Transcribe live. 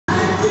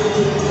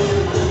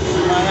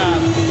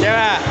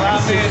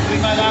Pacet,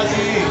 terima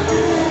kasih.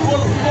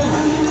 Full, full.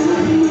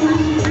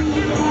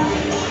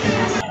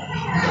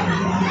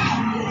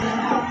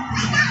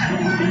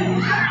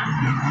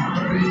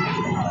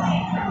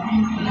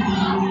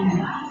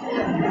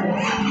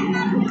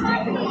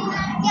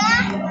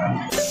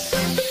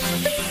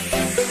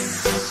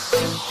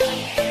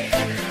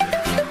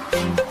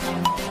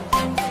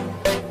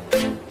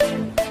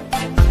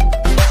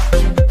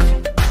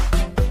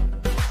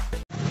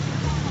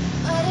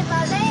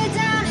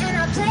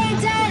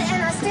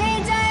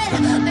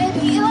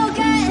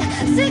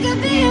 Sick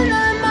of being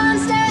the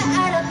monster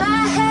out of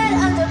my head,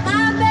 under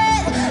my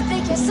bed,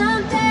 thinking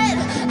something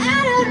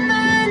out of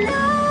my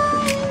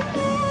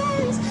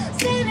nightmares,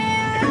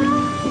 standing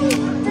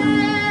right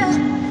there.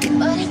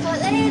 But if I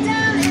lay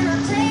down and I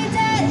play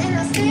dead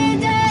and I stay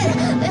dead,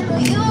 then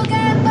will you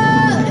get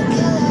bored of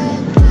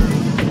killing?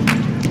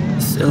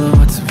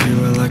 Silhouettes of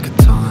you are like a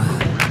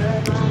taunt.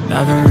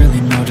 Never really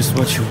know just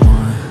what you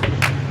want.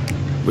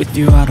 With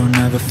you I don't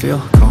ever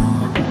feel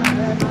calm.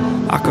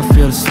 I can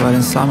feel the sweat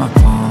inside my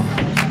palm.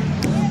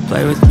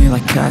 Play with me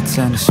like cats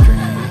and a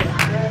string.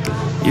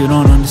 You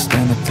don't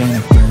understand the pain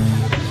it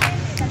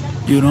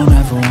brings. You don't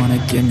ever wanna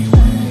give me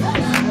wings.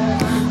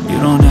 You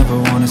don't ever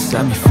wanna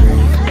set me free.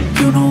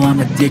 You know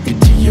I'm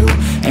addicted to you,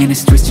 and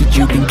it's twisted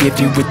you can give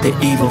you with the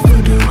evil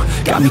voodoo.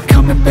 Got me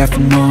coming back for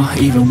more,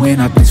 even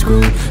when I've been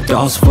screwed.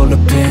 Dolls full of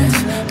pins,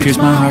 pierce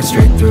my heart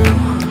straight through.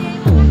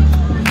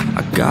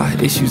 I got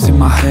issues in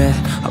my head,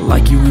 I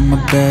like you in my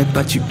bed,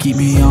 but you keep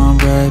me on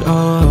red,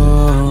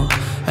 oh.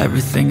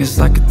 Everything is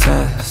like a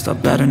test, I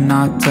better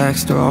not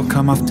text or I'll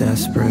come off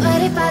desperate.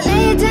 But if I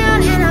lay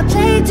down and I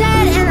play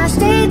dead and I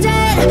stay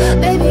dead,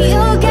 baby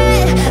you'll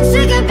get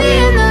sick of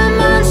being the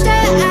monster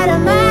out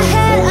of my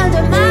head,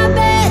 under my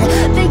bed,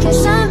 thinking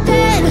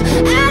something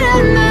out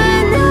of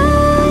my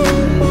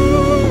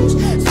nightmares,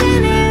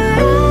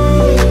 standing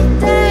right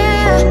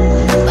there.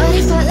 But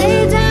if I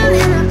lay down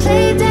and I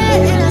play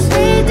dead and I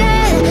stay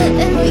dead,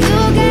 then will you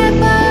get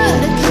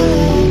bored of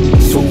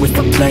killing? So if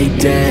I play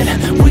dead,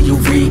 will you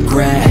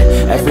regret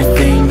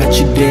everything that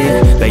you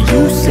did, that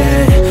you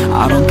said?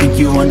 I don't think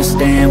you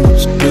understand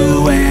what you're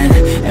doing,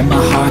 and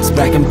my heart's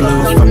black and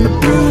blue from the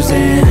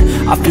bruising.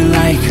 I feel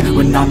like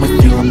when I'm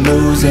with you I'm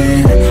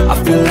losing. I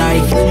feel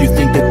like you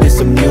think that this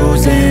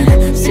amusing,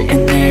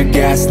 sitting there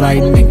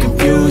gaslighting and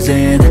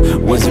confusing.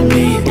 Was it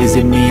me? Is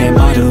it me? Am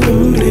I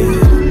deluded?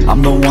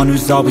 I'm the one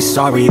who's always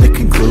sorry, the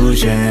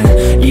conclusion,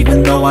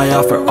 even though I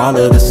offer all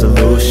of the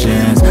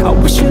solutions. I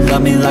wish you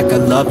loved me like I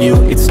love you,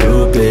 it's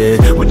stupid.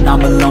 When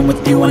I'm alone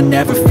with you I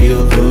never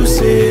feel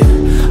lucid.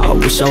 I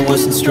wish I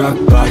wasn't struck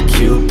by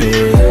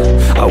Cupid.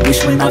 I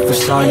wish when I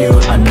first saw you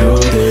I knew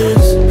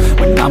this.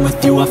 When I'm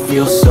with you I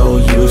feel so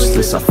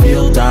useless, I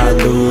feel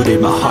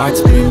diluted, my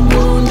heart's been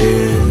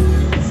wounded.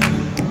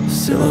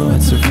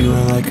 Silhouettes of you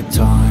are like a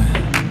taunt.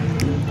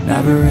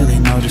 Never really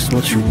know just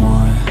what you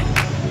want.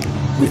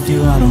 With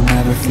you I don't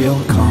ever feel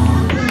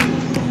calm.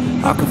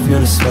 I can feel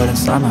the sweat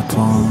inside my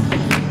palm.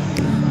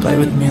 Play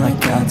with me like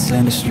cats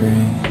and a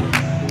string.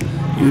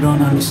 You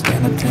don't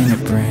understand the pain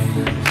it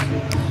brings.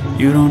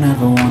 You don't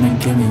ever wanna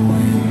give me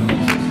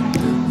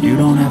wings. You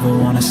don't ever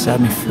wanna set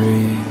me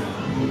free.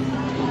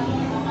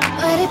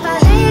 But if I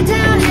lay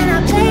down and I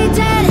play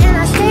dead and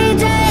I stay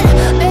dead,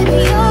 baby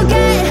you'll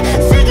get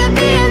sick of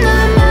being the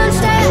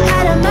monster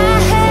out of my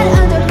head,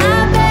 under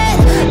my bed,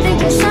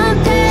 thinking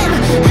something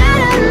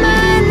out of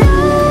my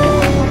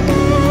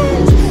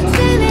nightmares,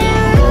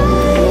 standing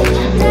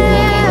right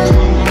there.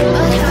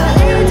 But if I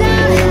lay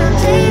down and I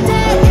play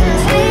dead and I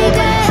stay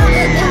dead,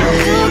 then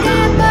will you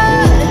get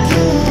bored of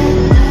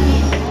killing me?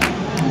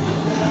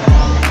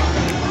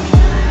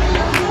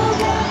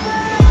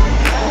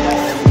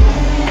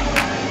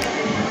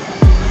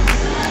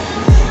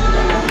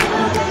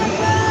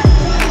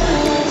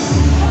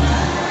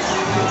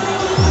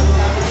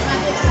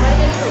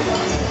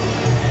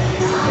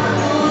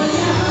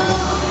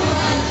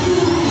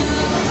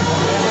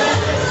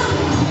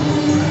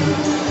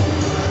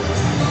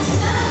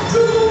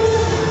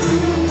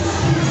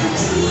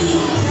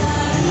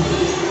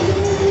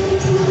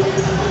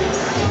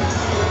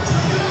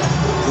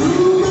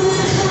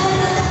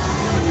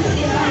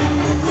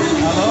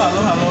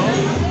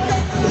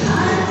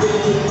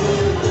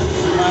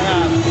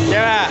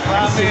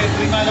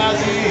 Terima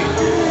kasih.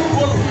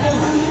 Full, full.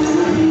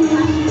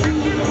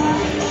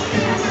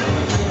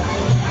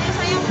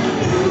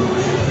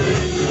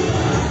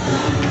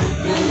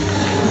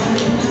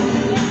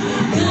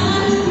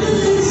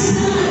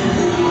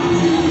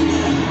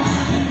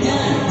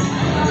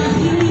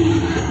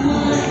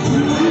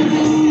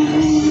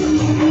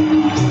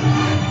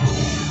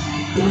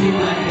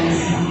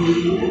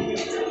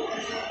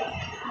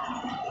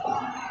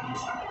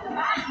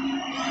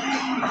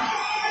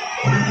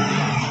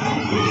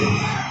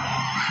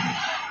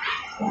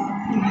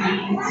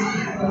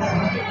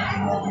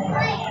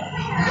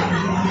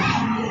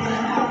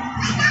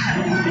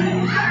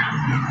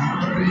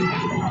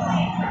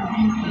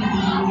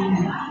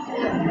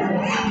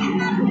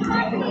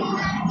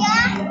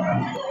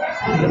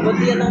 Lembut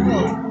dia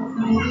nongol.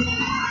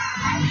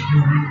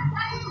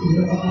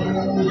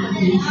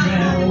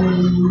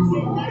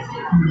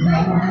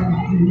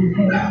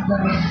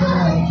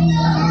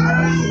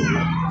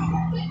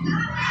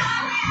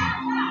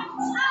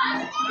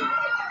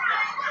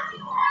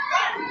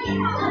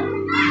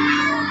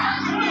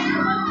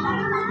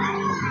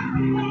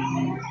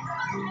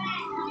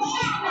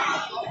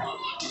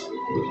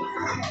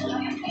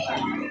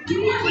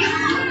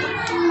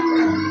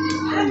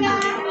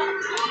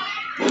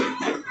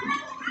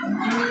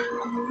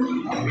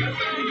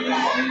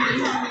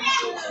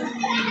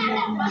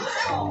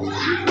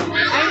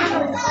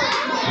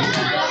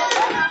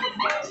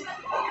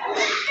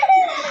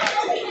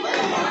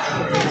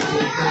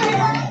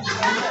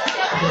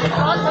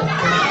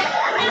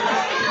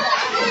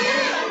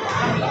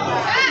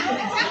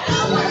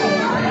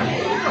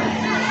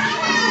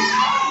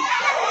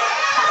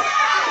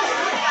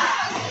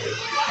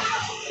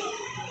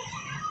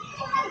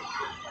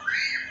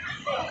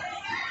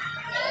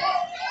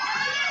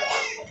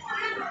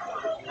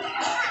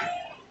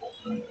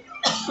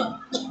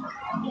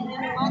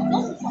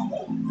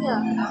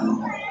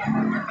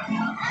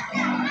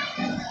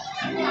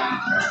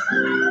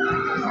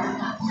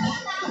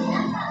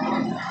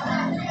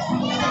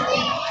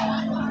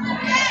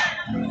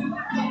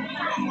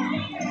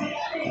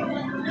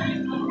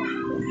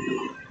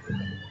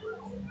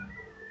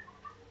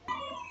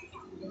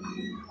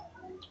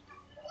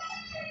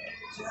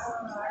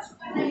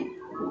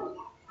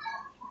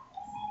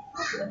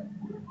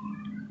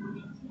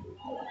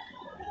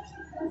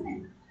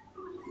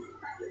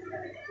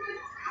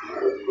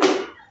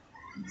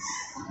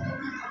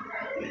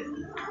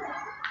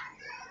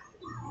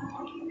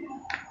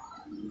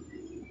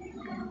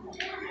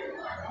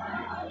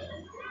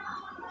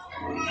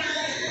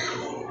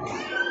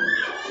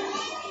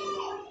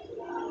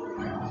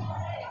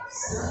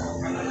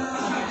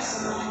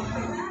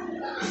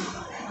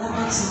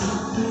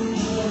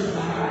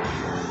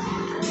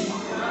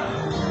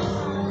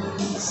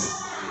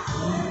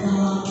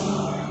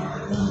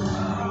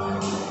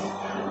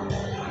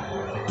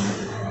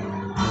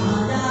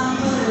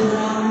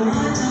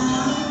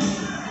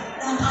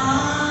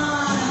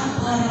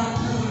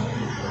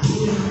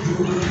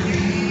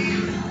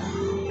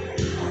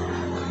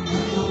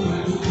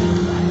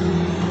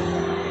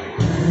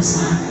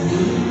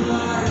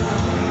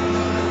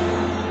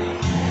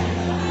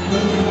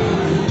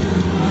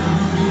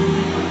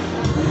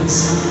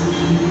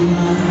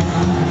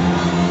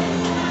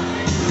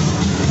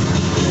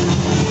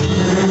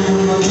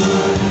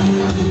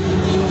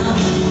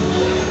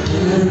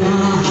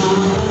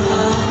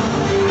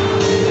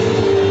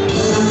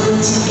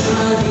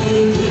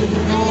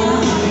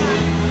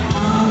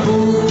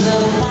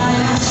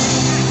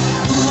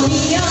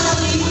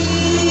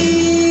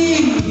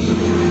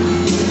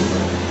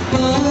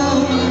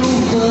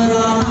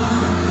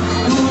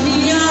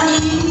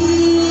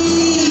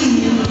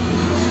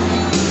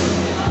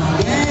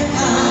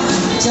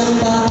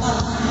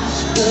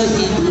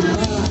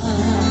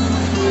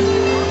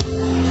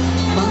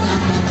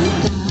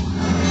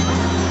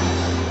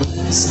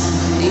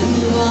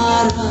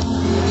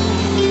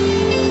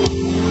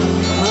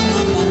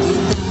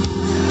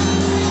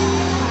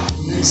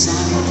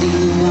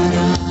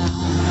 Sandiwara